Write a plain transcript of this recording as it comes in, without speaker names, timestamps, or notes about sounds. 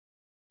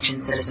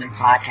Citizen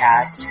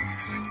podcast.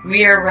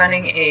 We are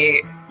running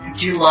a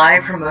July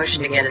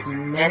promotion to get as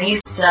many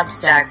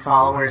Substack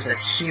followers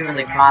as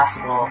humanly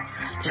possible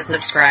to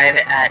subscribe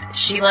at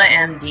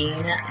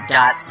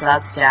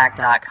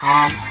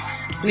sheilamdean.substack.com.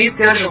 Please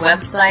go to the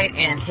website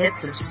and hit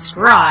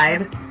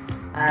subscribe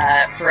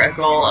for a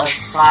goal of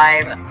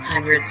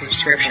 500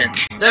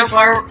 subscriptions. So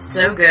far,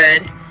 so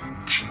good.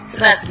 So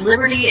that's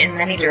Liberty in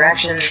Many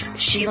Directions,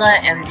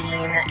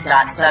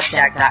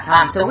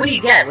 sheilamdean.substack.com. So what do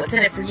you get? What's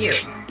in it for you?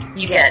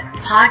 You get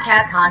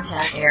podcast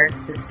content aired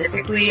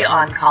specifically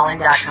on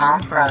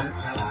Callin.com from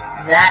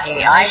That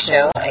AI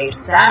Show, a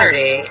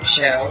Saturday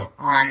show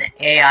on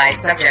AI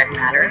subject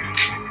matter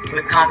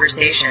with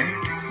conversation,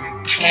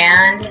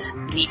 and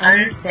the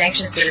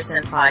Unsanctioned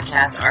Citizen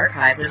podcast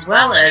archives, as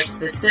well as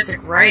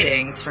specific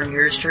writings from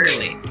yours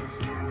truly.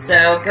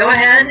 So go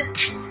ahead,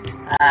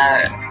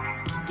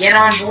 get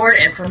on board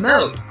and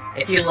promote.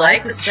 If you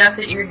like the stuff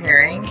that you're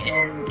hearing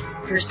and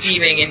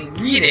perceiving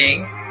and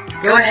reading,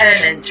 go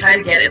ahead and try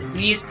to get at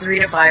least 3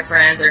 to 5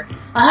 friends, or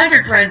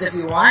 100 friends if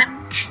you want,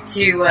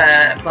 to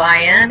buy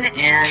in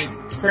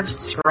and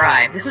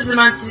subscribe. This is the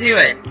month to do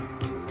it.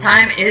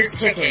 Time is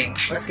ticking.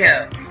 Let's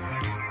go.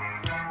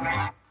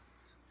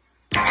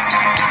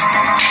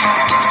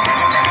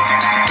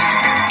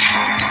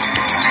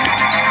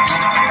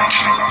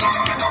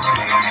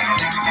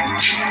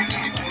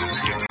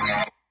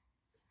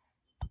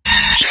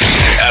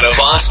 Out of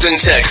Austin,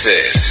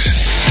 Texas,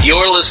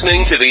 you're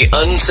listening to the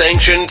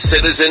Unsanctioned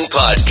Citizen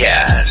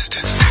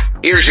Podcast.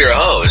 Here's your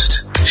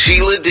host,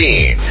 Sheila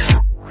Dean.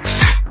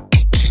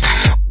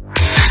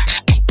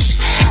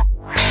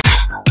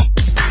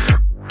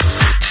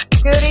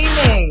 Good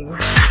evening.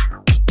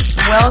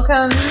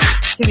 Welcome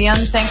to the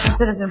Unsanctioned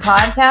Citizen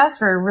Podcast.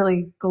 We're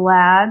really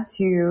glad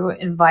to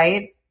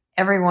invite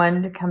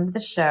everyone to come to the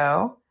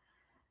show.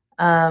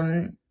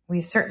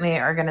 We certainly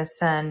are going to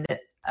send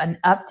an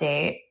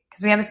update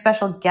because we have a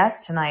special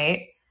guest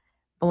tonight.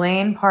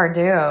 Blaine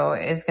Pardoe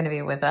is going to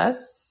be with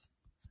us.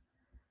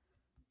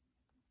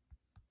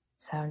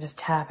 So I'm just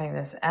tapping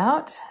this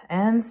out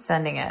and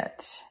sending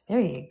it. There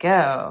you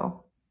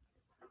go.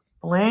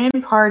 Blaine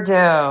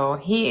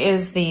Pardoe. He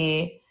is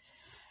the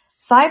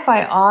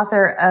sci-fi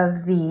author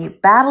of the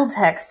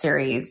Battletech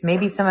series.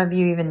 Maybe some of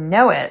you even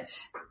know it.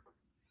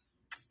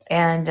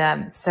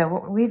 And so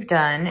what we've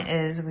done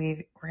is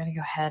we're going to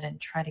go ahead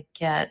and try to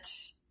get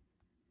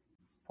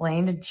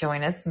Blaine to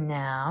join us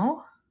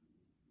now.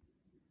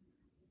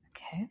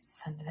 Okay,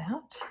 send it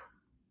out.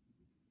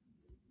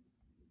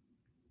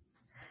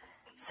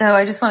 So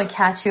I just want to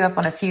catch you up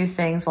on a few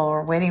things while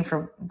we're waiting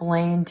for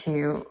Blaine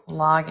to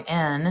log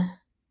in.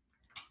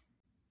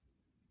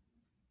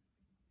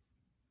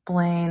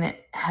 Blaine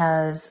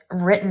has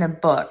written a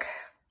book,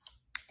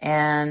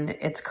 and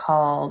it's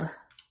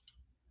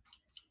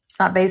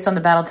not based on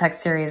the Battletech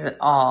series at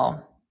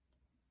all.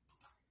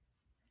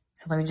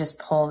 So let me just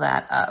pull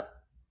that up.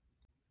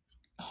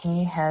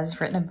 He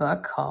has written a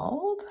book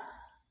called,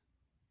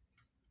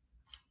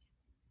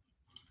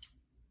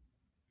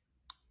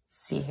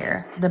 see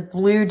here, The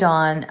Blue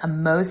Dawn, A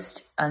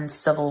Most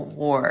Uncivil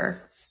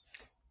War.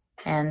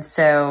 And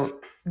so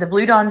the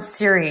Blue Dawn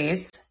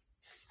series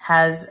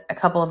has a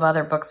couple of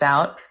other books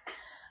out,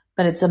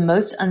 but it's A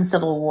Most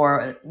Uncivil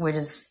War, which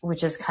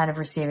is kind of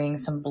receiving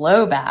some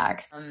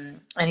blowback.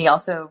 And he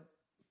also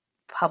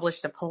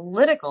published a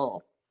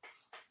political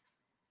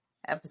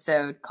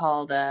episode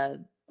called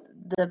the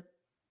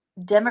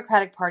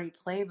Democratic Party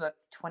Playbook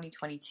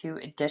 2022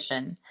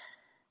 edition.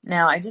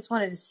 Now, I just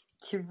wanted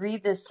to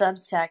read this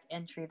Substack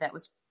entry that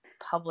was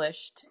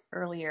published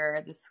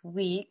earlier this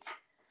week.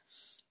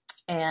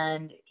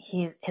 And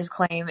his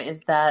claim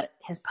is that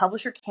his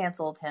publisher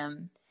canceled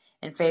him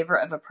in favor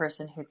of a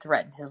person who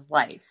threatened his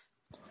life.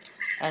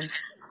 And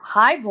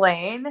hi,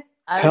 Blaine.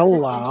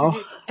 Hello.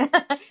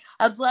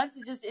 I'd love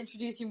to just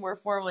introduce you more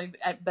formally,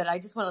 but I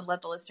just want to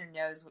let the listener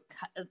know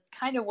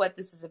kind of what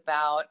this is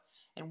about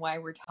and why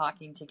we're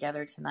talking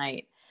together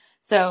tonight.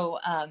 So,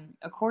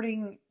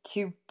 according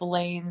to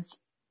Blaine's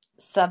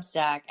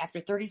Substack, after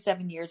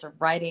 37 years of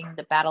writing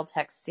the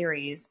Battletech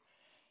series,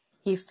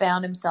 he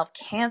found himself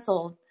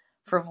canceled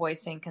for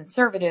voicing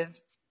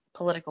conservative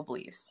political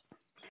beliefs.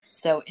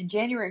 So in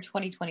January of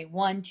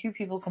 2021, 2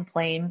 people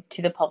complained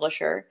to the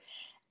publisher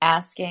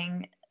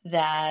asking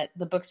that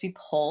the books be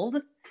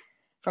pulled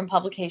from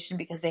publication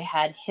because they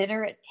had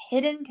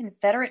hidden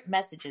Confederate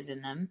messages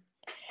in them.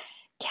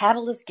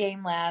 Catalyst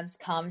Game Labs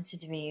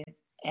commented to me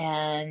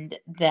and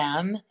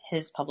them,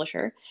 his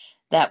publisher,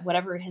 that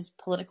whatever his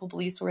political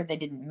beliefs were, they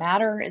didn't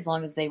matter as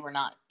long as they were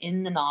not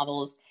in the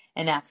novels.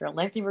 And after a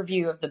lengthy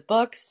review of the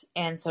books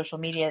and social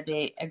media,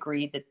 they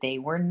agreed that they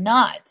were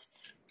not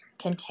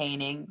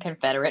containing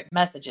Confederate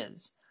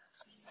messages.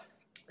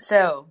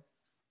 So,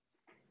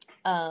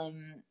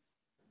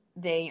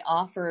 they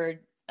offered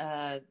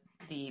the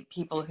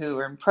people who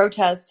were in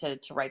protest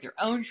to write their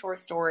own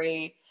short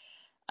story,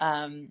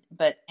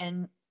 but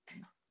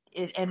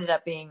it ended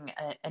up being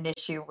an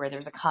issue where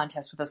there's a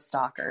contest with a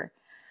stalker.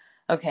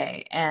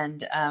 Okay,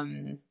 and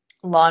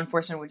law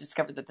enforcement would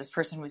discover that this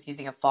person was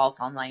using a false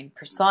online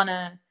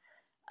persona.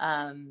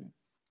 And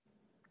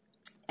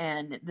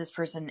this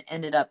person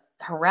ended up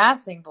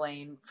harassing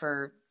Blaine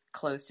for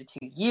close to 2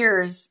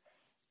 years,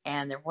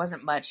 and there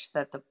wasn't much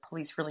that the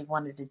police really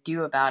wanted to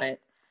do about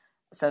it.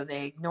 So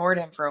they ignored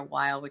him for a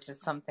while, which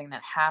is something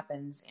that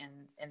happens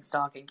in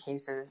stalking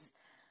cases.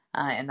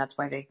 And that's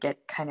why they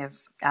get kind of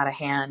out of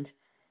hand,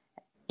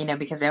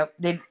 because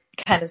they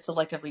kind of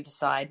selectively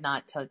decide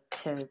not to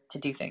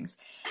do things.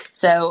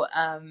 So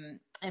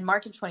in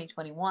March of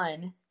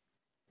 2021,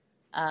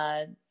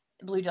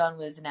 Blue Dawn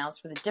was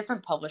announced with a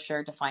different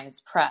publisher,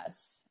 Defiance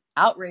Press.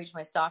 Outraged,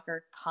 my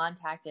stalker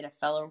contacted a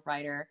fellow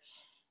writer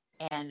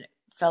and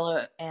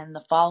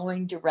the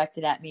following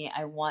directed at me: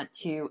 I want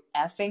to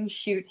effing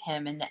shoot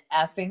him in the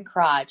effing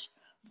crotch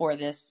for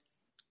this,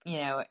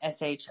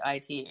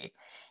 SHIT.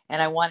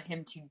 And I want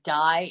him to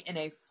die in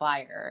a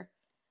fire.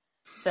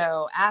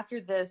 So after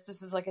this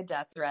was like a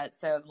death threat.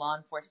 So law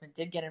enforcement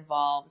did get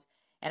involved,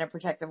 and a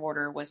protective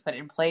order was put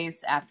in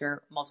place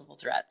after multiple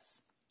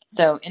threats.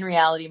 So in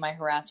reality, my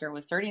harasser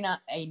was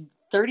a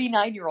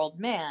 39-year-old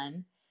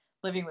man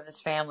living with his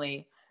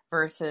family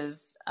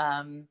versus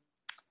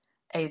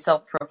a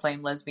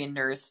self-proclaimed lesbian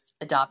nurse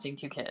adopting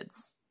 2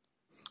 kids.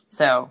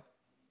 So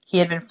he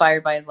had been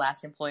fired by his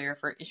last employer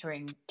for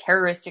issuing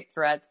terroristic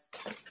threats,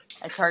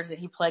 a charge that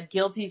he pled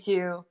guilty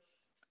to,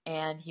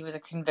 and he was a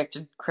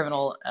convicted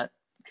criminal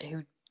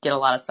who did a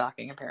lot of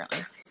stalking, apparently.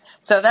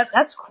 So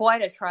that's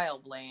quite a trial,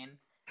 Blaine.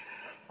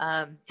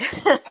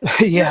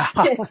 Yeah.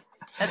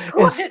 That's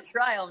quite a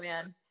trial,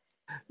 man.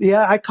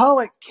 Yeah, I call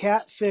it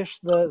Catfish,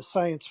 the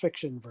science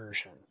fiction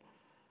version.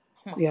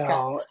 Oh my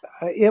God.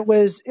 It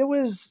was it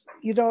was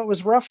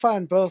rough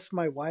on both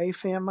my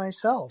wife and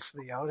myself,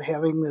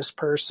 having this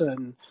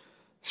person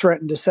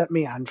threaten to set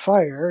me on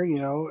fire.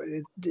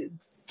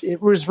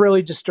 It was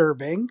really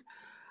disturbing.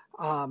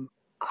 I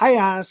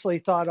honestly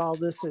thought all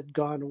this had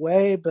gone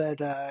away, but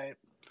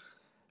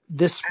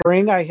this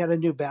spring I had a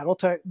new battle.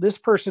 This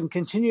person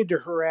continued to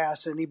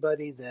harass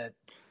anybody that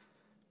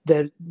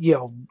did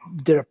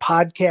a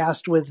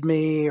podcast with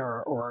me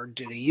or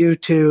did a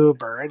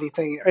YouTube or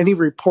anything, any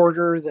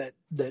reporter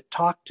that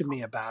talked to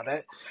me about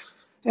it.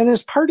 And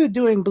as part of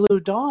doing Blue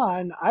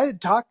Dawn, I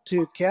had talked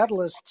to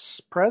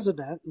Catalyst's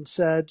president and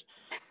said,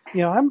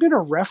 I'm going to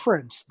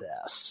reference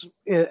this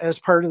as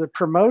part of the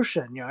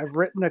promotion. I've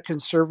written a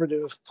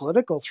conservative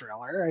political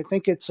thriller. I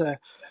think it's a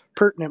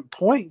pertinent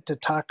point to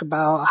talk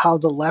about how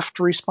the left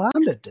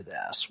responded to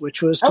this,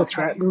 which was to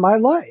threaten my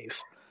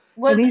life.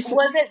 Was it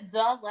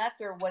the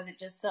left, or was it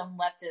just some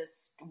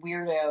leftist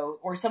weirdo,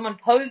 or someone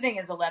posing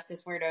as a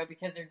leftist weirdo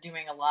because they're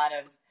doing a lot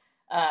of,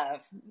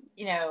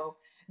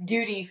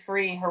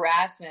 duty-free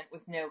harassment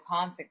with no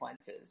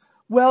consequences?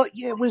 Well,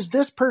 it was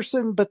this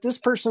person, but this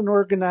person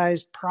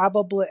organized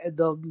probably,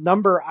 the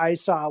number I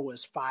saw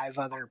was 5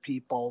 other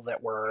people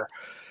that were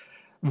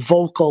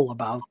vocal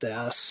about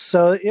this.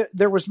 So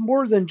there was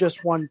more than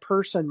just one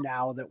person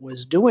now that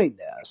was doing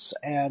this.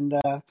 And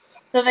the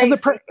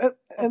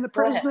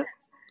president.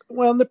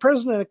 Well, the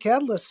president of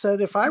Catalyst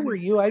said, if I were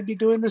you, I'd be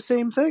doing the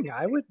same thing.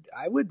 I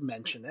would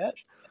mention it.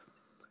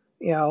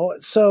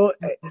 So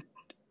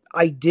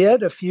I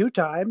did a few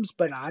times,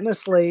 but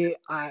honestly,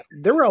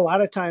 there were a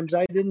lot of times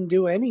I didn't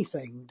do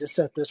anything to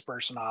set this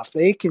person off.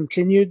 They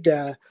continued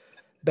to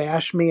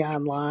bash me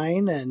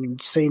online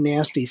and say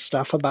nasty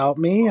stuff about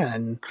me,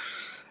 and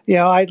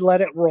I'd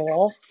let it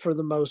roll for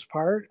the most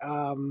part.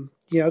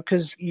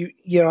 Because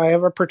I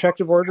have a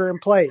protective order in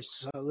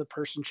place. So the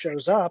person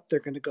shows up, they're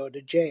going to go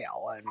to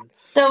jail. And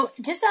so,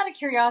 just out of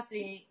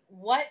curiosity,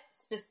 what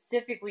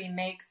specifically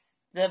makes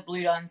the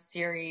Blue Dawn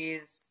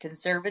series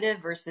conservative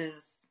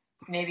versus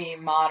maybe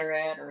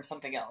moderate or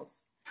something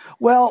else?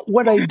 Well,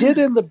 what I did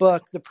in the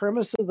book, the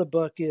premise of the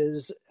book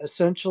is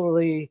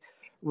essentially,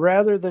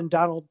 rather than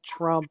Donald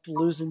Trump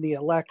losing the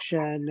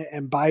election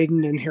and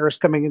Biden and Harris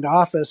coming into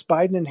office,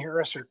 Biden and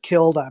Harris are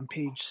killed on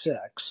page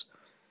 6.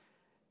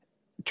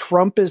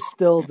 Trump is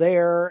still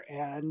there,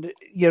 and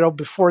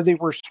before they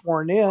were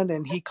sworn in,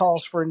 and he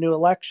calls for a new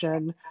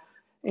election,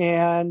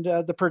 and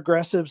the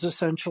progressives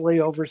essentially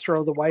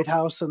overthrow the White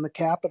House and the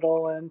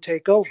Capitol and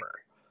take over.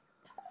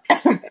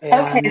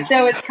 Okay,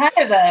 so it's kind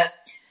of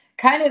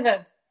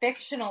a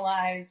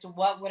fictionalized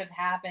what would have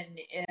happened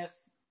if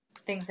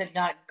things had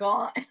not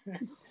gone,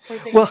 or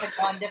things had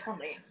gone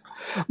differently.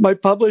 My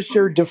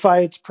publisher,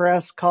 Defiance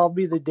Press, called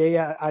me the day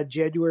on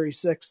January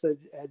 6th,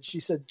 and she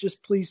said,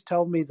 just please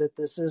tell me that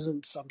this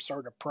isn't some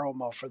sort of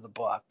promo for the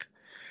book.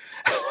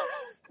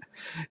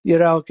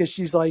 Because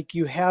she's like,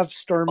 you have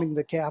storming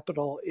the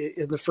Capitol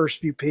in the first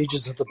few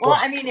pages of the book. Well,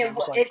 I mean,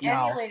 it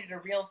emulated a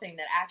real thing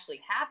that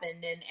actually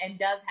happened and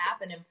does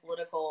happen in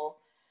political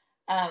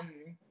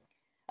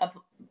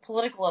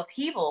political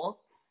upheaval.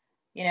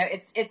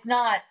 It's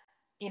not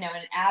an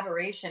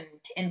aberration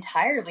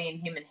entirely in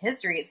human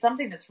history. It's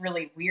something that's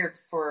really weird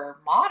for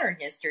modern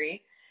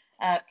history,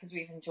 because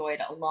we've enjoyed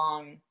a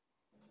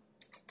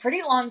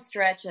pretty long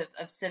stretch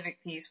of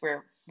civic peace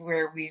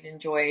where we've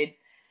enjoyed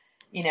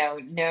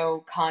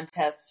no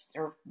contest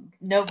or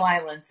no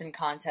violence in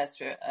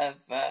contest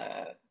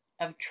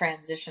of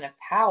transition of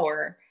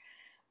power.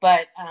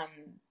 But,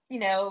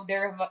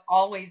 there have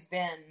always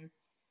been,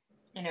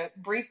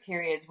 brief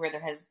periods where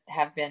there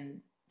have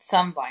been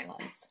some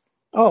violence.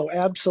 Oh,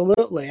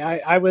 absolutely.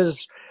 I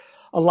was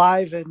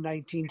alive in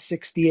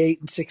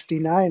 1968 and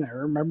 69. I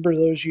remember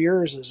those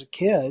years as a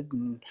kid.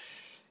 And,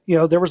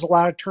 there was a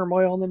lot of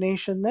turmoil in the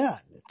nation then.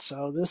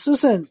 So this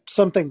isn't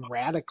something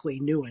radically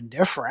new and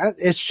different.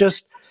 It's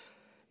just,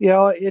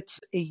 it's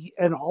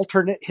an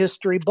alternate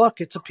history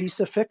book. It's a piece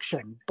of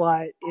fiction,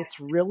 but it's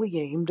really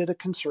aimed at a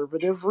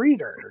conservative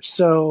reader.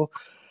 So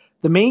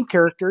the main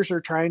characters are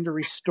trying to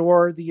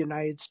restore the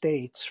United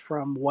States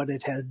from what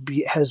it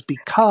has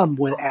become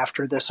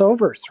after this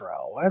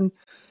overthrow. And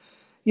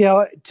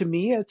to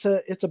me, it's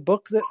a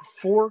book that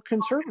for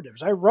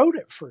conservatives. I wrote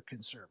it for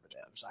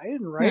conservatives. I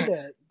didn't write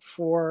it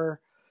for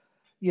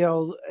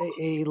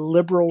a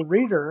liberal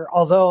reader.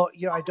 Although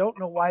I don't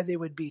know why they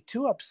would be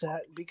too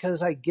upset,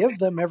 because I give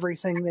them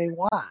everything they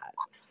want.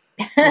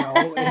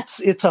 It's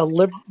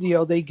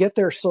they get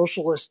their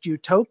socialist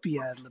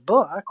utopia in the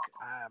book.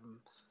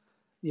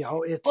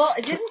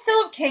 Didn't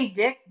Philip K.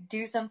 Dick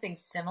do something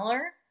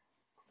similar?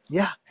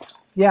 Yeah,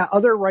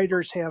 other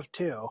writers have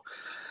too.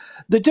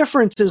 The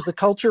difference is the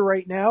culture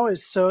right now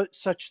is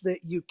such that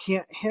you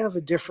can't have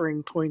a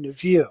differing point of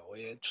view.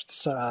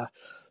 It's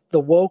the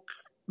woke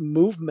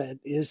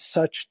movement is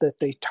such that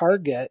they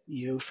target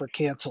you for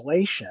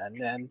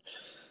cancellation. And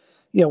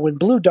when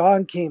Blue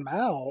Dawn came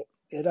out,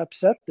 it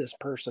upset this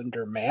person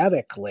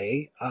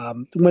dramatically.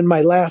 When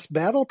my last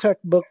BattleTech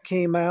book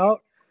came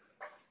out,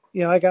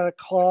 I got a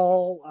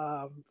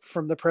call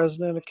from the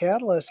president of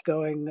Catalyst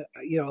going,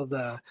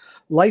 the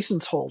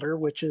license holder,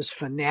 which is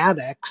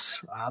Fanatics,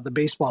 the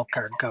baseball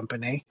card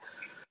company,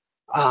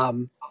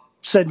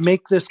 said,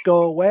 make this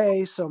go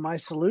away. So my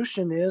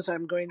solution is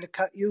I'm going to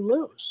cut you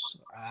loose.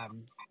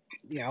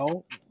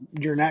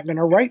 You're not going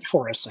to write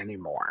for us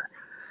anymore.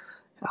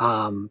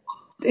 And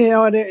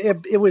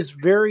it was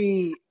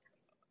very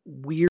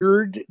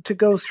weird to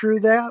go through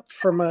that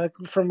from a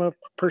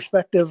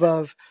perspective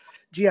of,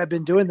 gee, I've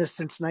been doing this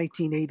since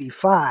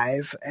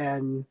 1985,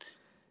 and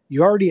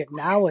you already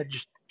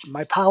acknowledged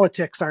my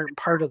politics aren't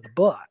part of the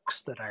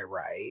books that I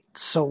write.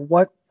 So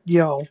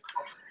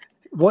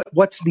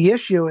what's the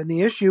issue? And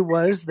the issue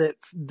was that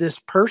this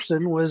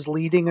person was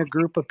leading a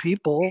group of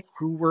people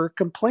who were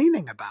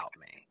complaining about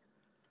me.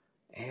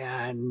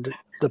 And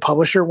the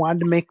publisher wanted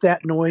to make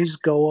that noise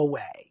go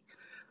away.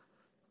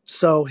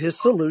 So his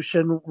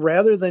solution,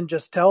 rather than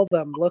just tell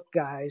them, look,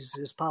 guys,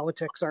 his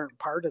politics aren't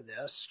part of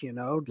this,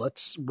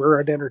 we're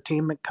an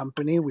entertainment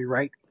company.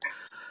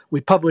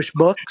 We publish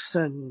books,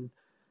 and,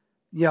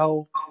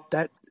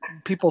 that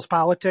people's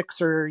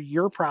politics are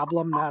your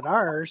problem, not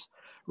ours.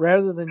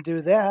 Rather than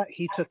do that,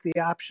 he took the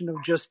option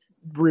of just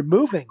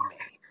removing me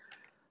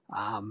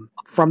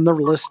from the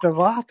list of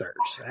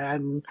authors.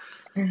 And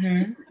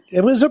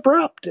it was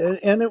abrupt,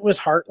 and it was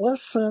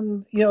heartless.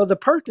 And, the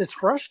part that's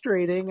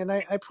frustrating, and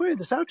I pointed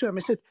this out to him,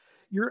 I said,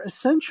 you're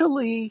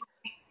essentially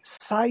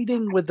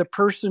siding with the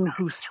person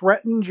who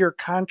threatened your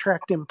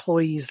contract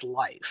employee's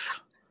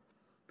life.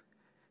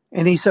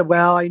 And he said,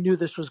 well, I knew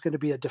this was going to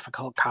be a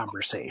difficult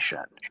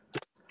conversation.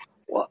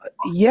 Well,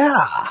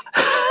 yeah.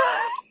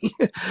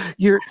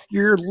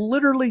 You're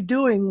literally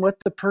doing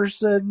what the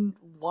person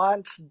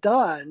wants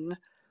done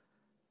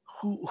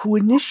who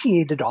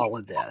initiated all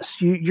of this.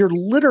 You're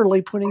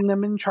literally putting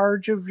them in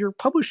charge of your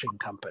publishing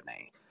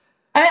company.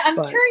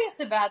 I'm curious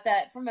about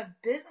that from a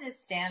business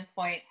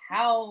standpoint.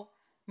 How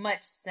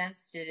much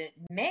sense did it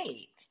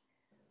make?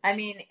 I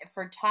mean,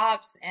 for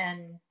Topps,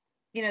 and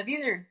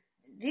these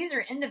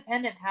are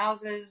independent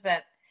houses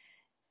that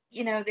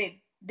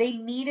they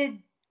needed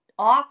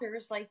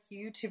authors like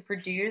you to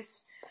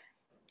produce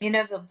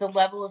the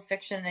level of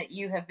fiction that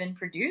you have been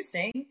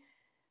producing.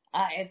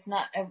 It's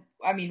not,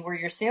 were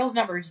your sales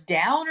numbers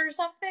down or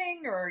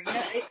something? Or,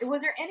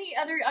 was there any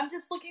other, I'm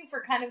just looking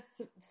for kind of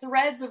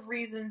threads of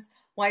reasons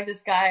why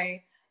this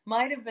guy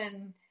might have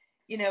been,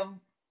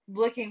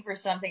 looking for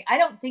something. I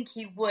don't think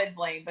he would,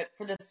 Blaine, but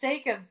for the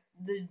sake of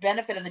the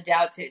benefit of the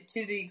doubt,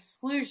 to the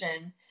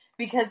exclusion,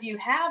 because you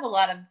have a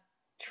lot of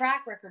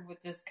track record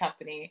with this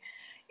company,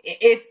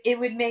 if it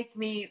would make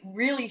me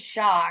really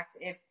shocked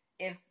if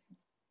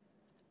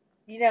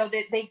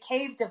they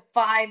caved to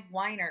 5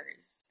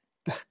 whiners.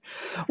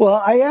 Well,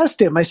 I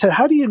asked him, I said,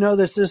 how do you know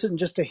this isn't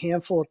just a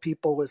handful of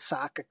people with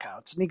sock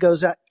accounts? And he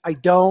goes, I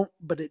don't,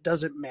 but it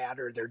doesn't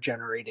matter. They're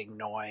generating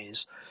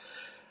noise.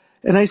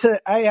 And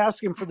I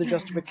asked him for the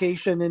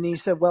justification, and he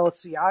said, well,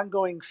 it's the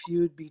ongoing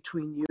feud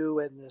between you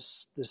and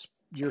this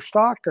your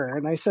stalker.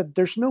 And I said,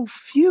 there's no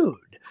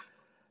feud.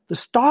 The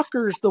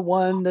stalker's the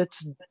one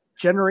that's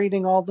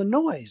generating all the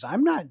noise. I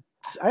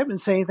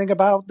haven't said anything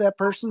about that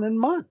person in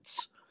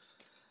months.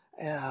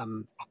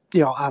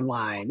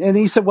 Online. And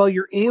he said, well,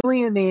 you're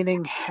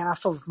alienating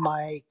half of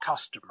my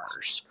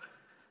customers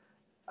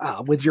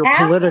with your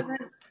political.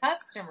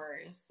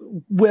 customers?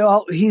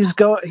 Well,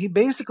 he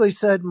basically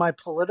said my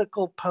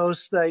political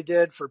posts that I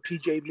did for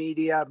PJ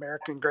Media,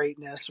 American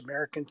Greatness,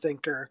 American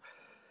Thinker,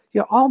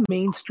 all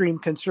mainstream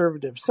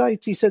conservative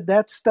sites. He said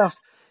that stuff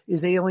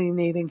is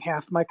alienating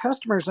half my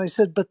customers. And I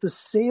said, but the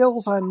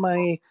sales on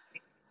my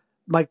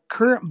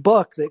current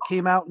book that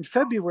came out in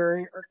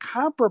February are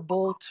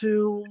comparable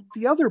to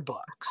the other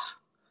books.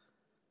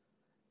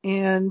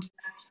 And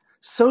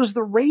so's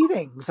the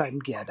ratings I'm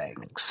getting.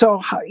 So,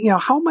 how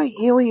am I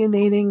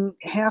alienating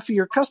half of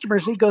your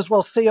customers? And he goes,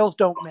 well, sales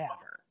don't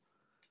matter.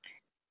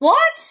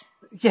 What?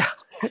 Yeah.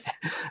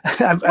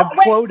 I'm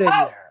quoting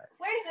there.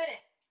 Wait a minute.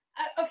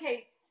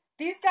 Okay,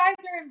 these guys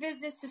are in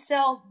business to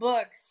sell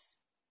books.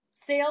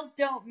 Sales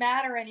don't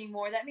matter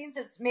anymore. That means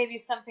that maybe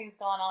something's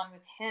gone on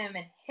with him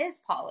and his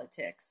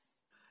politics.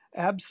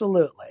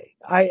 Absolutely.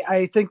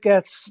 I think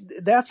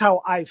that's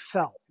how I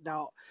felt.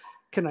 Now,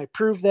 can I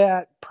prove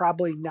that?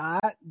 Probably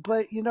not.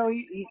 But, and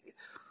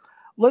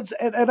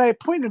I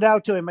pointed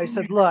out to him, I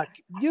said, look,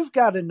 you've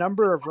got a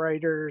number of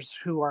writers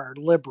who are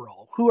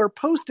liberal, who are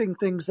posting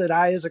things that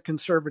I as a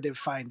conservative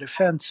find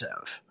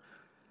offensive.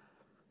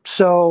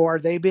 So are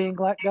they being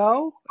let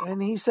go?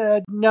 And he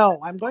said, no,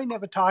 I'm going to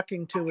have a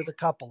talking to with a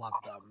couple of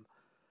them,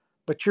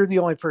 but you're the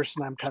only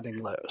person I'm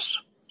cutting loose.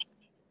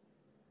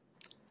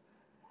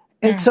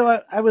 And so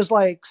I was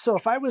like, so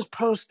if I was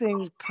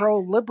posting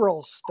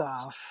pro-liberal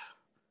stuff,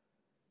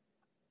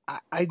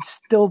 I'd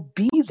still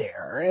be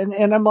there.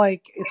 And I'm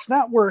like, it's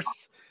not worth,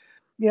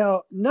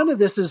 none of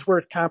this is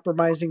worth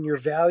compromising your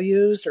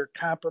values or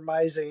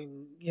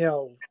compromising,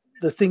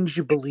 the things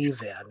you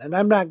believe in. And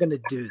I'm not going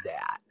to do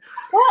that.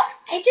 Well,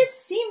 it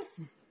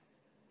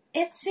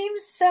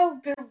seems so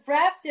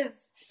bereft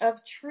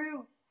of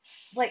true,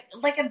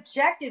 like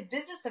objective,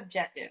 business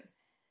objective.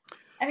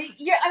 I mean,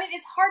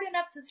 it's hard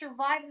enough to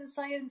survive in the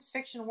science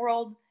fiction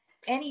world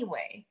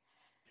anyway.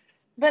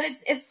 But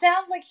it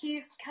sounds like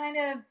he's kind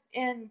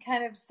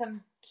of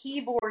some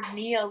keyboard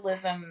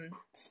nihilism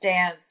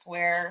stance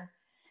where,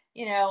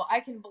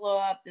 I can blow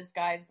up this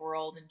guy's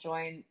world and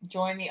join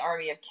the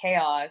army of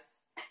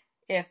chaos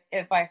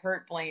if I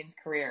hurt Blaine's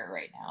career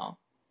right now.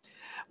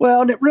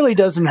 Well, and it really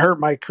doesn't hurt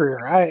my career.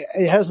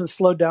 It hasn't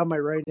slowed down my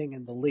writing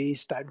in the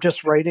least. I'm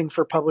just writing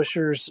for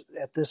publishers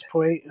at this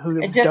point who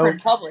a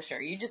different publisher.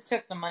 You just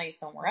took the money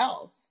somewhere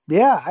else.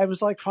 Yeah, I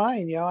was like,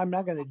 fine, I'm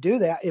not going to do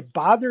that. It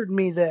bothered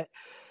me that,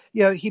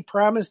 he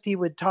promised he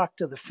would talk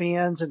to the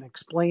fans and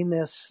explain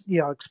this,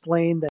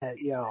 explain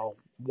that,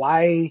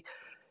 why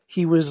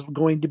he was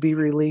going to be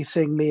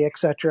releasing me,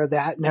 etc.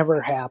 That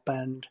never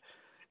happened.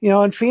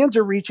 And fans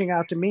are reaching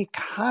out to me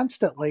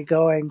constantly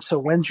going, so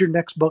when's your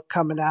next book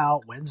coming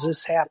out? When's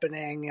this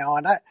happening?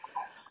 And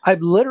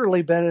I've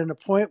literally been in a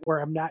point where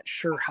I'm not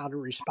sure how to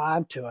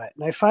respond to it.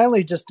 And I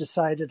finally just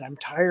decided I'm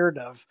tired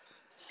of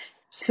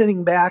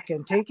sitting back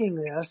and taking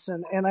this.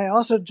 And I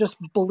also just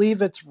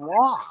believe it's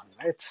wrong.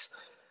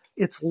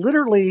 It's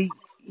literally,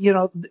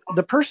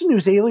 the person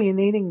who's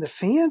alienating the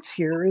fans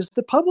here is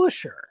the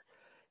publisher.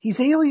 He's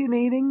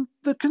alienating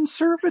the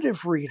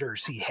conservative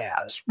readers he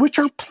has, which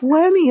are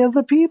plenty of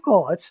the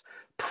people. It's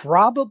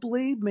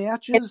probably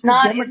matches the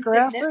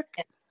demographic.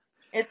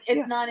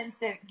 It's not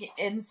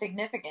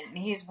insignificant. And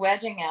he's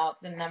wedging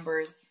out the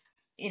numbers.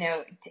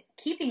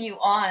 Keeping you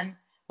on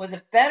was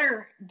a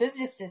better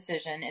business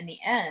decision in the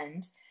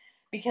end,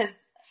 because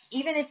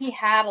even if he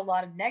had a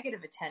lot of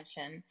negative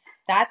attention,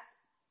 that's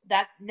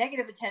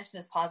negative attention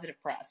is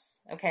positive press.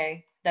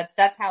 Okay.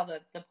 That's how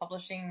the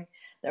publishing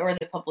or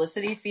the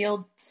publicity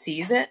field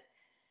sees it.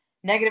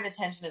 Negative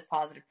attention is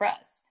positive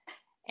press.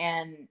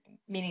 And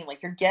meaning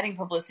like you're getting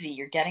publicity,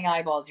 you're getting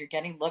eyeballs, you're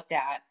getting looked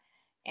at.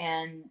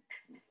 And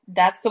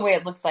that's the way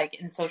it looks like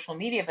in social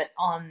media. But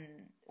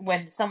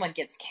when someone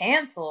gets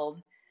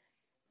canceled,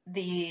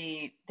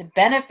 the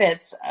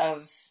benefits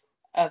of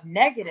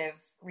negative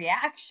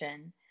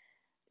reaction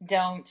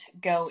don't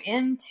go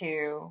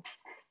into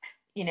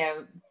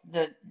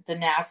the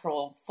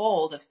natural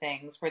fold of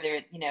things where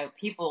there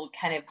people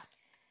kind of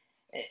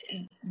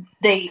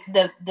the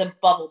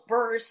bubble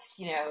bursts,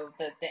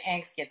 the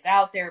angst gets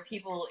out there,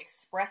 people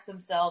express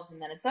themselves,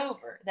 and then it's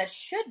over. That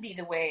should be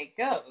the way it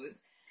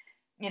goes.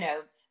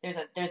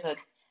 There's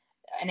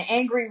an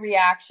angry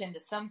reaction to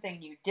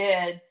something you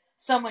did,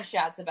 someone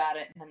shouts about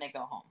it, and then they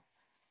go home.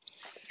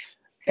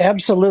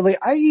 Absolutely.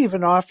 I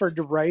even offered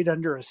to write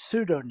under a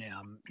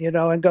pseudonym,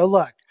 and go,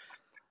 look,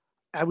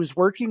 I was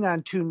working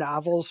on 2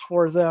 novels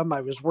for them.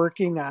 I was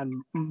working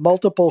on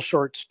multiple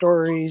short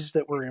stories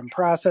that were in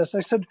process. I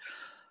said,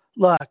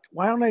 look,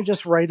 why don't I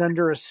just write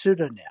under a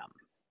pseudonym?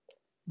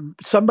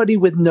 Somebody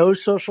with no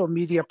social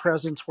media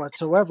presence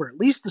whatsoever. At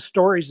least the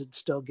stories would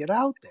still get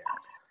out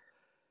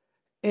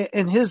there.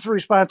 And his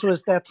response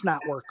was, that's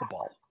not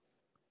workable.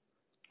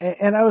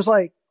 And I was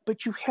like,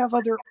 but you have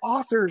other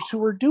authors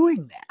who are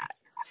doing that.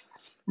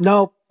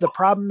 No, the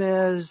problem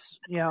is,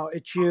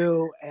 it's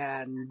you,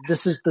 and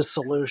this is the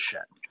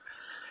solution.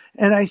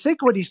 And I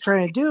think what he's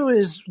trying to do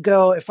is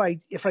go, if I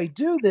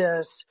do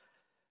this,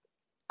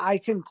 I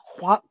can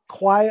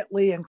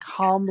quietly and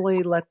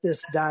calmly let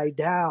this die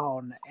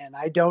down, and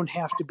I don't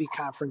have to be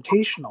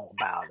confrontational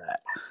about it.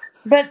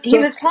 But he So,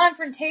 was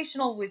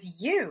confrontational with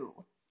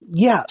you.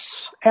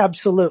 yes,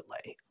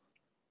 absolutely.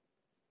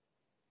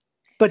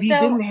 But he So,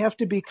 didn't have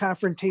to be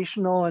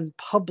confrontational in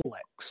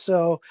public.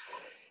 So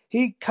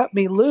he cut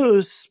me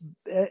loose,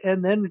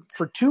 and then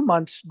for 2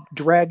 months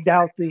dragged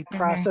out the mhm.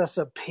 process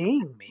of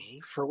paying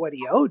me for what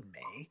he owed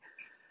me.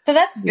 So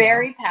that's You know,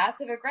 very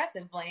passive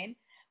aggressive, Blaine.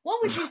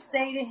 What would you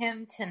say to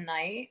him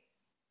tonight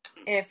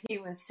if he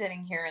was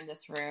sitting here in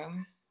this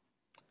room?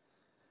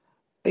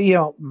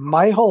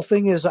 my whole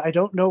thing is I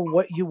don't know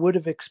what you would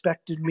have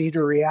expected me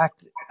to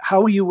react,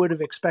 how you would have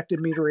expected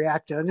me to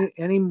react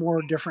any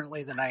more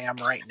differently than I am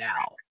right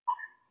now.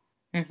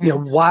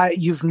 Mm-hmm. Why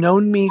you've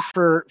known me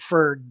for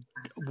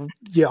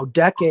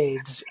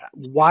decades.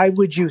 Why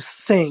would you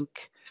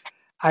think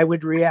I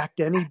would react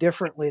any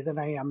differently than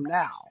I am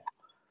now?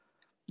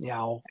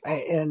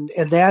 And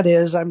that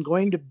is I'm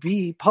going to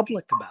be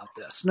public about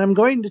this, and I'm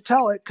going to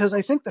tell it because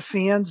I think the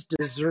fans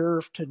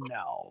deserve to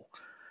know.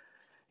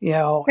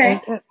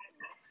 Okay. And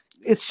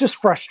it's just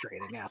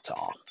frustrating. That's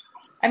all.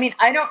 I mean,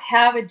 I don't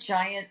have a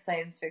giant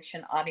science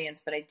fiction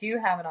audience, but I do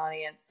have an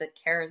audience that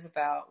cares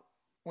about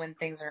when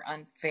things are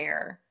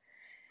unfair.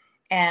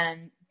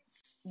 And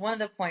one of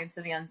the points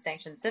of the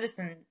Unsanctioned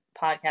Citizen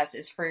podcast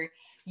is for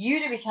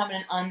you to become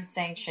an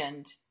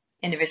unsanctioned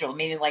individual,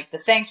 meaning like the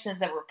sanctions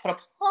that were put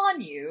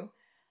upon you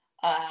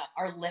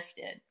are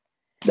lifted.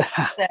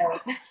 So,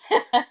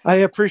 I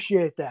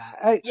appreciate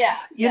that. yeah,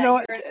 You yeah,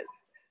 know, you're.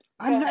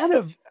 I'm Go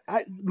ahead.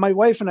 not my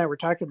wife and I were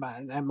talking about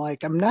it, and I'm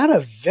like, I'm not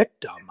a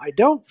victim. I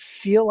don't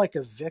feel like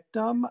a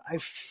victim. I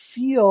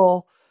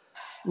feel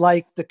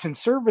like the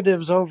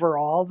conservatives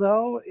overall,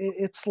 though,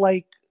 it's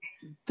like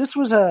this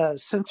was a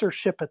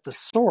censorship at the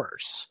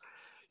source.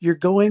 You're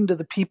going to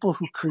the people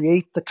who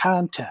create the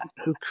content,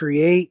 who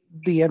create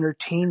the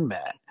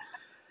entertainment.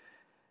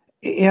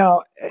 You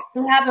know,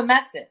 Who have a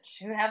message,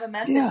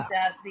 yeah,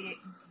 that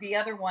the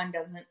other one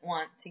doesn't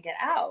want to get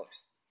out.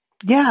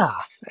 yeah.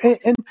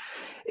 And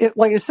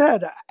like I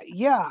said,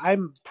 yeah,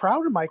 I'm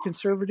proud of my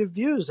conservative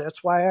views.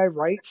 That's why I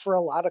write for a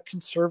lot of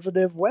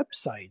conservative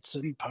websites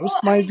and Well, post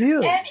I my mean,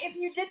 views. and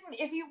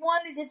if you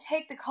wanted to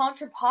take the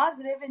contra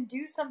positive and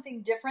do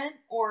something different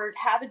or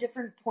have a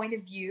different point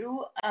of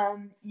view,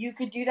 you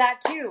could do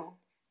that too.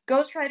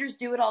 Ghostwriters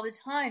do it all the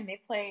time. They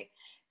play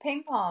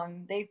ping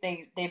pong. They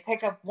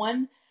pick up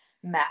one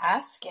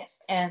mask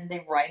and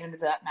they write under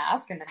that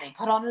mask, and then they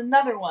put on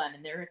another one,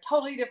 and they're a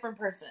totally different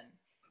person.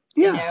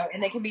 Yeah,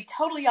 And they can be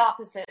totally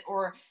opposite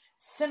or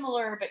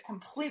similar, but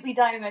completely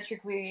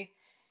diametrically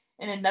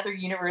in another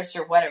universe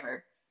or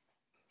whatever.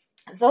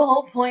 So the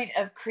whole point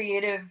of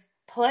creative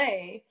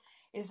play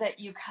is that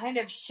you kind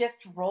of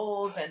shift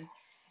roles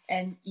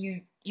and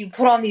you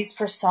put on these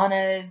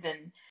personas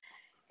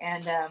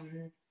and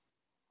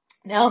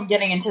now I'm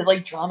getting into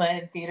like drama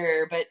and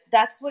theater, but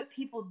that's what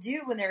people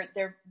do when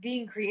they're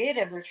being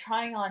creative. They're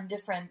trying on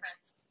different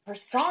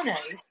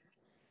personas,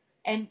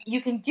 and you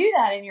can do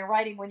that in your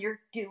writing when you're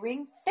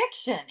doing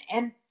fiction.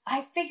 And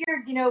I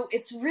figured,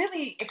 it's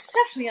really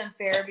exceptionally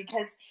unfair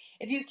because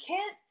if you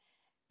can't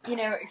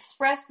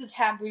express the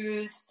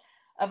taboos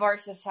of our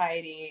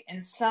society in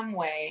some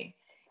way,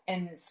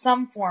 in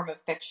some form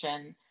of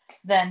fiction,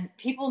 then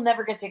people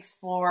never get to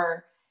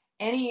explore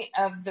any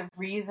of the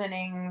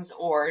reasonings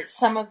or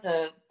some of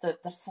the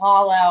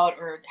fallout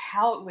or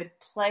how it would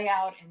play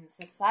out in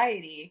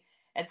society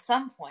at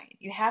some point.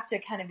 You have to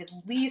kind of at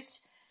least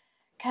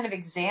kind of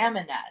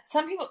examine that.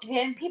 Some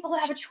people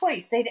have a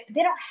choice. They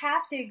don't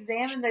have to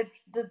examine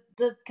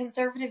the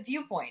conservative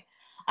viewpoint.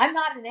 I'm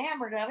not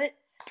enamored of it.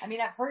 I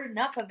mean, I've heard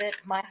enough of it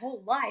my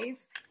whole life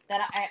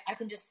that I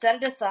can just set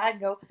it aside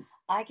and go,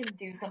 I can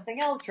do something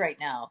else right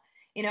now.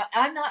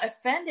 I'm not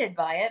offended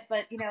by it,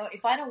 but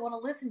if I don't want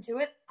to listen to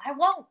it, I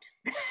won't.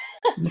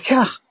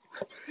 yeah,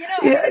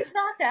 I mean, yeah. it's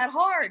not that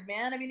hard,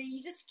 man. I mean,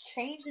 you just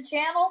change the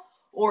channel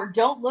or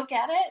don't look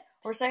at it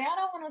or say, I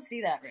don't want to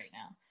see that right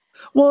now.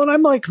 Well, and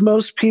I'm like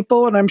most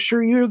people, and I'm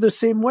sure you're the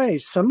same way.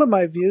 Some of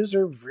my views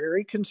are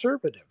very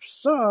conservative.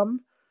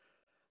 Some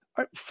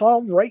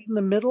fall right in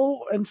the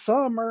middle, and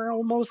some are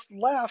almost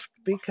left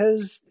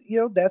because,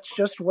 that's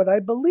just what I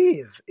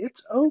believe.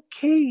 It's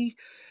okay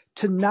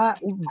to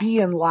not be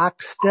in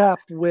lockstep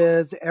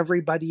with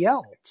everybody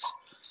else.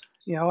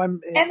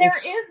 And there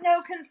It's, is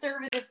no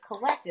conservative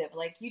collective.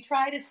 Like, you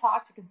try to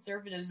talk to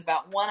conservatives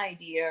about one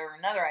idea or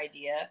another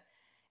idea,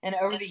 and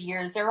over the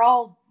years, they're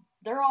all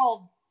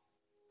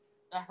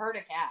a herd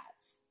of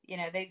cats.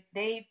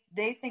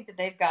 They think that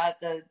they've got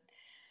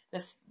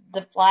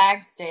the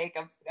flag stake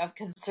of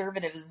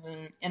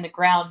conservatism in the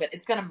ground, but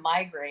it's going to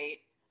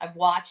migrate. I've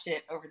watched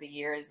it over the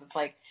years. It's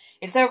like,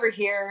 it's over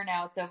here,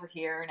 now it's over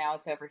here, now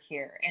it's over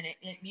here. And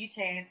it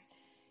mutates.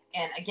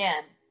 And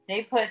again,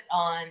 they put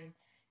on,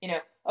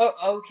 oh,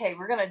 okay,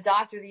 we're going to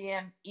doctor the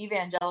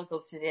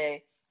evangelicals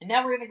today. And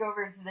now we're going to go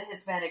over to the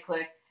Hispanic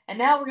clique. And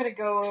now we're going to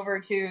go over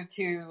to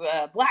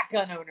black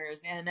gun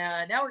owners. And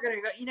now we're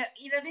going to go,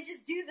 they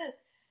just do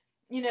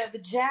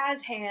the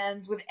jazz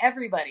hands with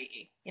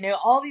everybody,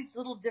 all these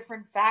little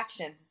different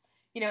factions,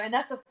 and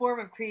that's a form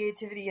of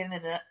creativity in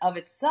and of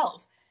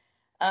itself.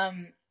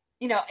 And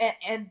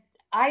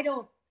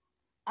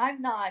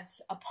I'm not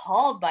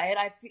appalled by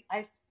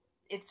it.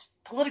 It's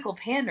political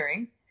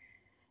pandering.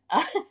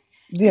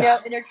 Yeah.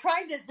 And they're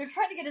trying to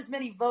get as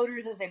many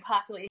voters as they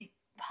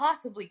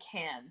possibly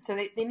can. So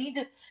they need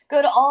to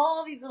go to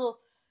all these little,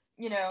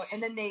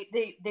 and then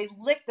they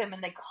lick them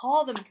and they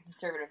call them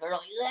conservative. They're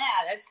like,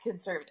 yeah, that's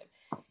conservative,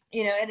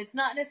 and it's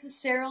not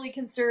necessarily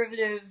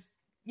conservative,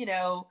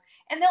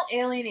 and they'll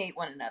alienate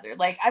one another.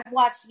 Like, I've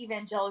watched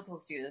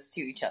evangelicals do this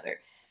to each other.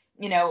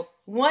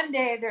 One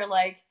day they're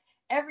like,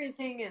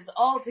 everything is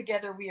all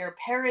together. We are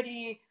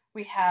parity.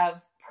 We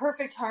have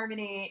perfect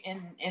harmony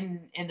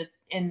in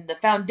the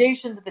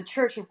foundations of the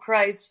Church of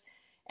Christ.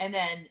 And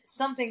then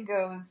something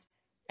goes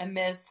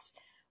amiss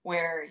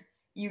where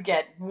you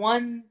get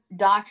one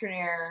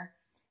doctrinaire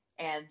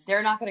and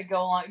they're not going to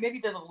go along. Maybe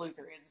they're the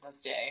Lutherans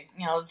this day.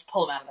 I'll just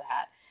pull them out of the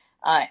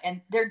hat.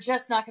 And they're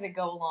just not going to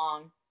go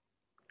along,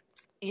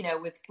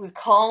 with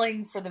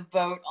calling for the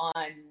vote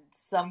on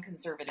some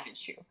conservative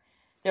issue.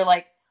 They're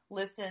like,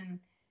 listen,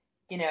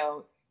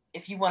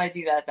 if you want to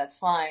do that, that's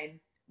fine.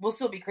 We'll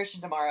still be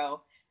Christian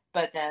tomorrow.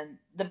 But then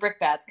the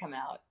brickbats come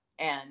out,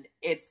 and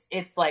it's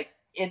like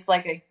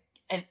a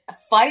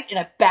fight in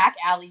a back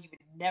alley you would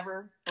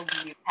never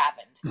believe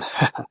happened.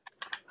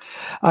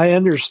 I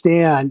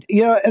understand.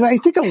 And I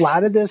think a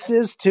lot of this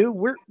is too,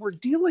 we're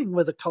dealing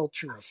with a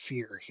culture of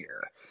fear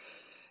here.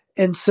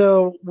 And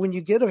so when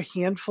you get a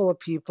handful of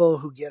people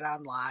who get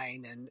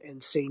online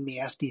and say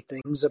nasty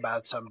things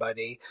about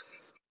somebody,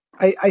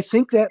 I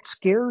think that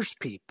scares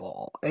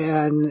people.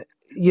 And,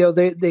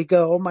 they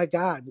go, oh my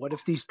God, what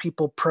if these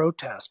people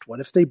protest? What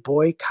if they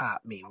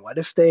boycott me? What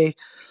if they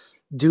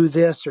do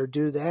this or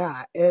do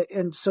that?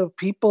 And so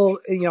people,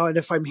 and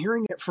if I'm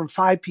hearing it from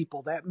 5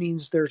 people, that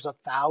means there's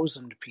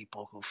 1,000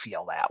 people who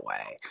feel that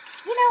way.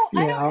 I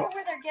don't know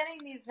where they're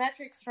getting these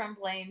metrics from,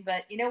 Blaine,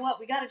 but you know what?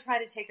 We got to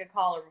try to take a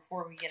caller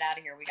before we get out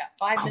of here. We got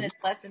 5 minutes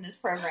left in this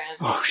program.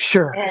 Oh,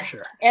 sure.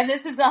 And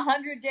this is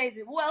 100 days.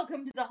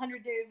 Welcome to the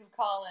 100 days of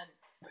call-in.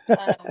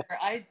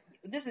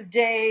 This is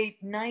day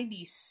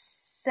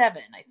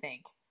 97, I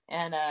think,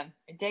 and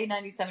day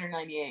 97 or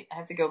 98. I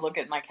have to go look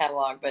at my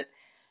catalog, but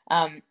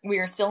we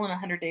are still in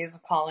 100 days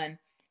of call-in,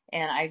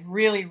 and I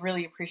really,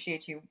 really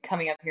appreciate you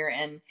coming up here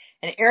and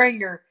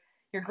airing your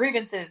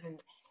grievances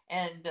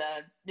and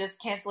this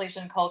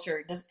cancellation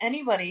culture. Does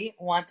anybody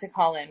want to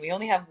call in? We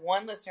only have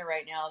one listener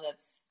right now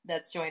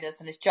that's joined us,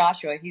 and it's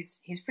Joshua.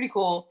 He's pretty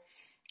cool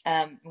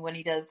when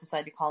he does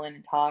decide to call in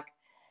and talk.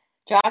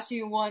 Josh, do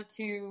you want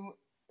to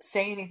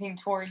say anything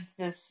towards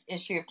this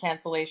issue of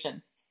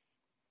cancellation?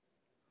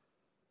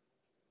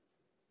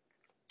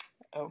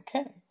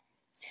 Okay.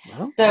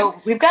 Well, so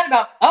we've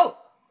got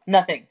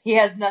nothing. He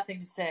has nothing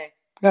to say.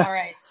 All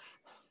right.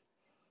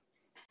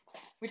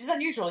 Which is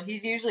unusual.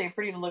 He's usually a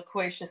pretty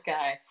loquacious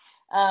guy.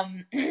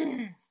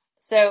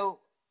 So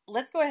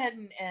let's go ahead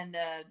and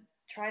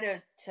try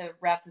to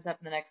wrap this up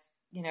in the next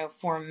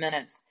 4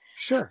 minutes.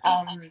 Sure.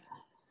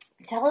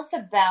 Tell us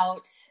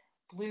about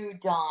Blue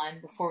Dawn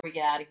before we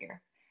get out of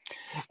here.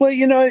 Well,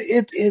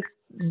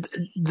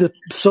 the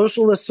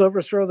socialists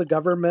overthrow the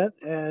government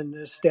and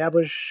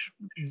establish,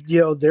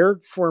 their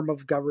form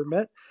of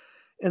government.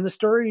 And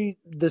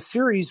the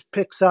series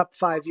picks up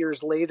 5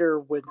 years later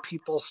when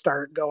people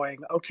start going,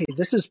 okay,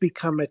 this has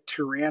become a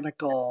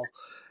tyrannical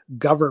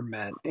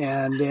government.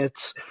 And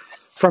it's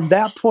from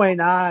that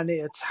point on,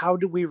 it's how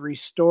do we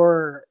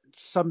restore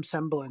some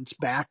semblance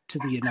back to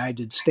the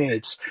United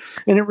States?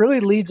 And it really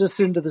leads us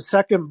into the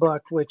second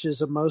book, which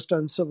is A Most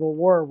Uncivil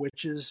War,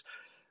 which is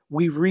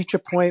we reach a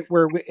point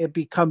where it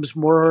becomes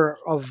more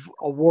of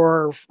a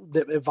war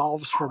that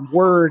evolves from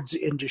words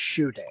into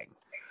shooting.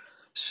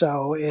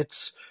 So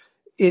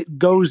it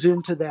goes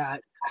into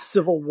that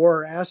Civil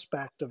War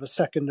aspect of a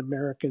second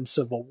American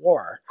Civil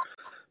War.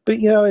 But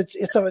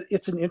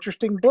it's an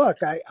interesting book.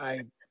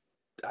 I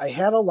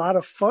had a lot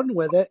of fun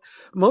with it,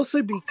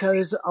 mostly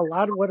because a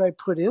lot of what I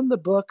put in the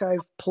book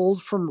I've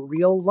pulled from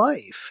real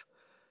life.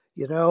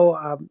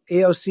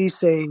 AOC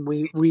saying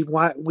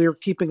we're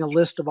keeping a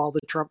list of all the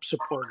Trump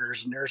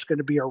supporters and there's going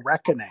to be a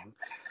reckoning.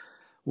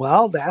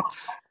 Well,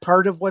 that's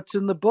part of what's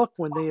in the book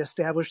when they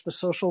established the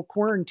social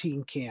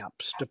quarantine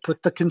camps to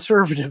put the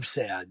conservatives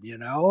in,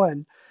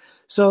 and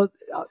so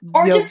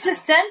or just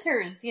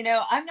dissenters.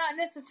 I'm not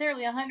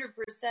necessarily 100%,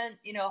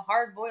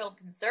 hard-boiled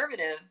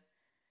conservative,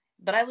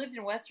 but I lived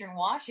in Western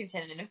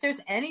Washington, and if there's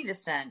any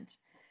dissent,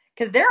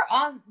 because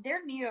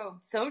they're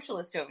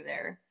neo-socialist over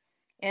there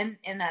in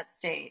that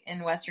state,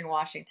 in Western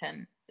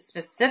Washington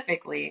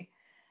specifically,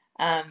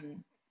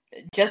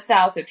 just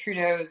south of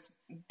Trudeau's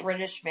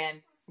British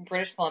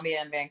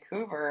Columbia and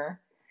Vancouver.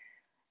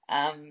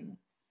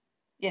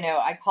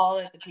 I call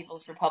it the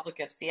People's Republic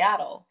of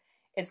Seattle.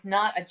 It's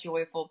not a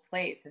joyful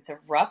place. It's a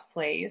rough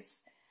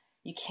place.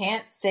 You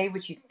can't say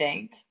what you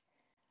think,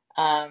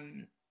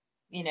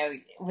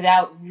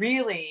 without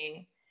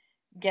really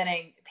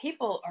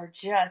people are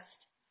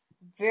just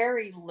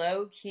very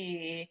low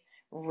key,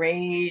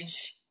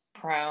 rage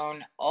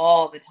prone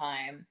all the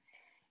time.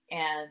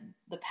 And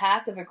the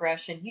passive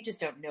aggression, you just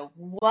don't know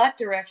what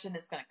direction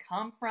it's going to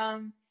come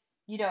from.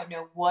 You don't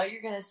know what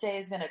you're going to say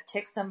is going to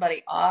tick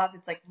somebody off.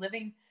 It's like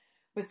living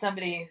with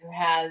somebody who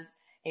has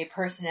a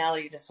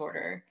personality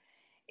disorder.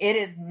 It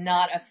is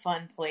not a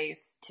fun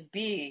place to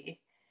be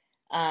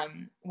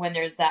when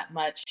there's that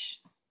much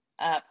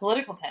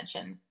political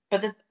tension.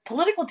 But the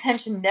political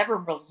tension never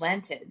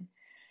relented.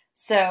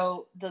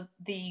 So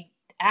the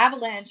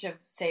avalanche of,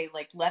 say,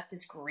 like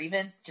leftist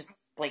grievance, just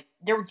like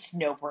there were just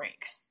no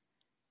breaks.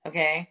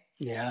 Okay.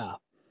 Yeah.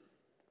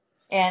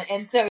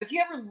 And so if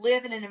you ever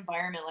live in an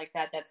environment like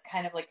that, that's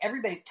kind of like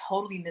everybody's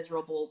totally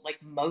miserable, like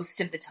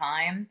most of the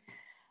time,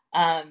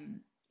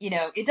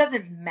 it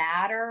doesn't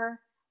matter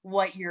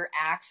what your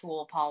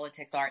actual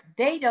politics are.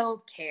 They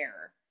don't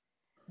care.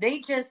 They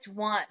just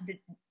want,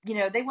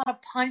 they want to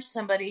punch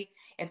somebody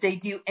if they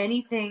do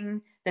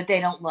anything that they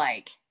don't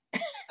like.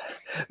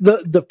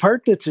 The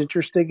part that's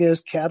interesting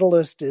is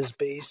Catalyst is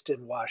based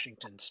in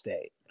Washington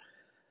State.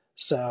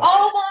 So.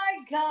 Oh my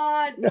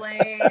God,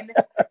 Blaine.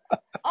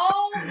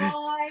 Oh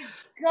my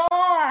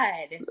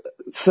God.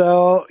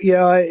 So,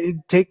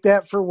 take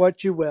that for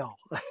what you will.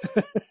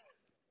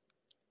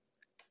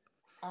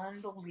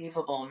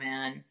 Unbelievable,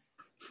 man.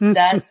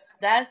 That's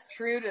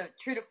true to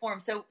form.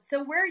 So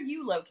where are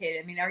you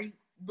located? I mean, are you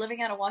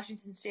living out of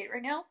Washington State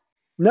right now?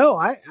 No,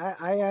 I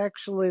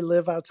actually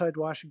live outside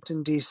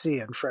Washington, D.C.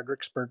 in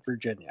Fredericksburg,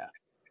 Virginia.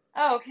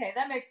 Oh, okay.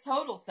 That makes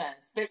total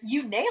sense. But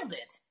you nailed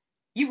it.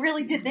 You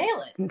really did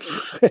nail it.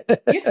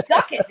 You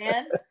stuck it,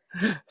 man.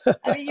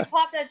 I mean, you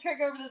popped that trick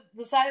over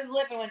the side of the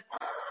lip and went,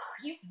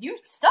 you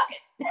stuck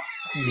it.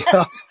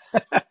 Yeah.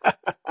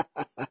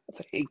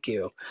 Thank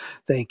you.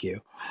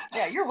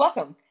 Yeah, you're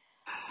welcome.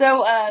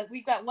 So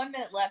we've got 1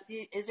 minute left.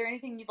 Is there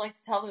anything you'd like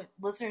to tell the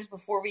listeners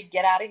before we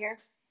get out of here?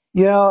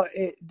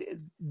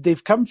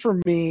 They've come for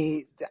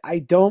me. I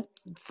don't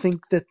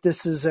think that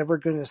this is ever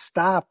going to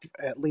stop,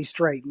 at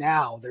least right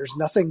now. There's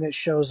nothing that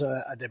shows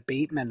an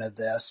abatement of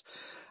this.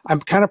 I'm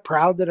kind of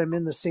proud that I'm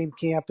in the same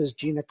camp as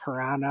Gina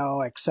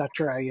Carano, et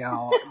cetera,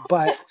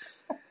 but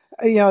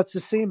it's the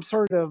same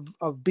sort of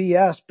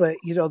BS, but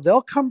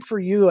they'll come for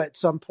you at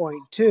some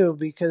point too,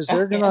 because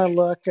they're going to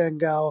look and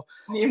go,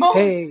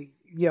 hey,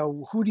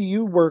 who do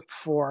you work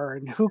for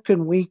and who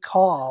can we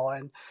call?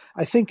 And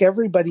I think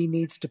everybody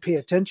needs to pay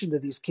attention to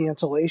these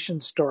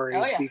cancellation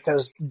stories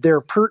because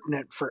they're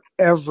pertinent for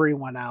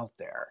everyone out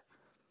there.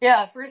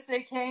 Yeah. First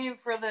they came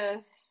for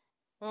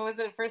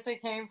First they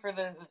came for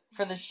the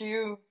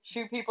shoe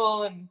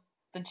people and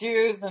the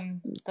Jews,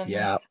 and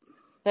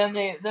then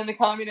the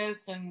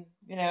communists, and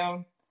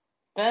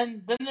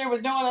then there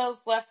was no one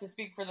else left to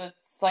speak for the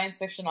science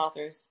fiction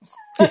authors.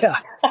 Yeah.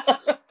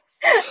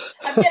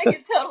 I'm getting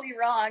it totally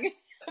wrong.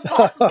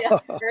 Possibly on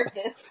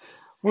purpose.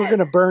 We're going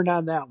to burn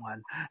on that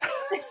one.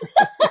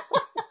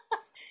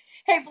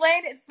 Hey,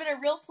 Blaine, it's been a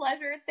real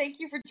pleasure. Thank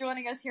you for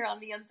joining us here on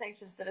The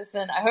Unsanctioned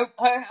Citizen. I hope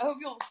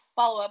you'll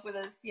follow up with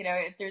us,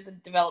 if there's a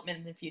development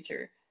in the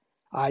future.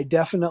 I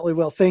definitely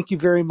will. Thank you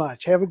very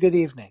much. Have a good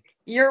evening.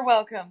 You're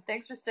welcome.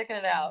 Thanks for sticking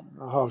it out.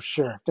 Oh,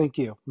 sure. Thank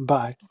you.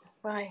 Bye.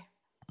 Bye.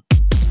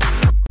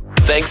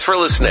 Thanks for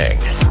listening.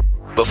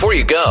 Before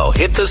you go,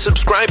 hit the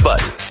subscribe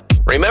button.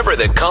 Remember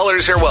that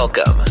callers are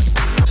welcome.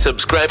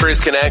 Subscribers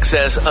can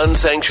access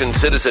Unsanctioned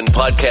Citizen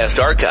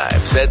podcast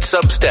archives at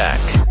Substack,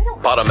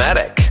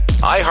 Podomatic,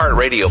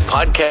 iHeartRadio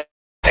Podcast,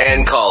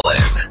 and call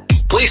in.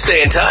 Please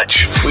stay in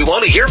touch. We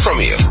want to hear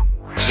from you.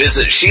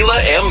 Visit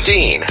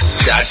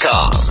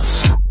SheilaMDean.com.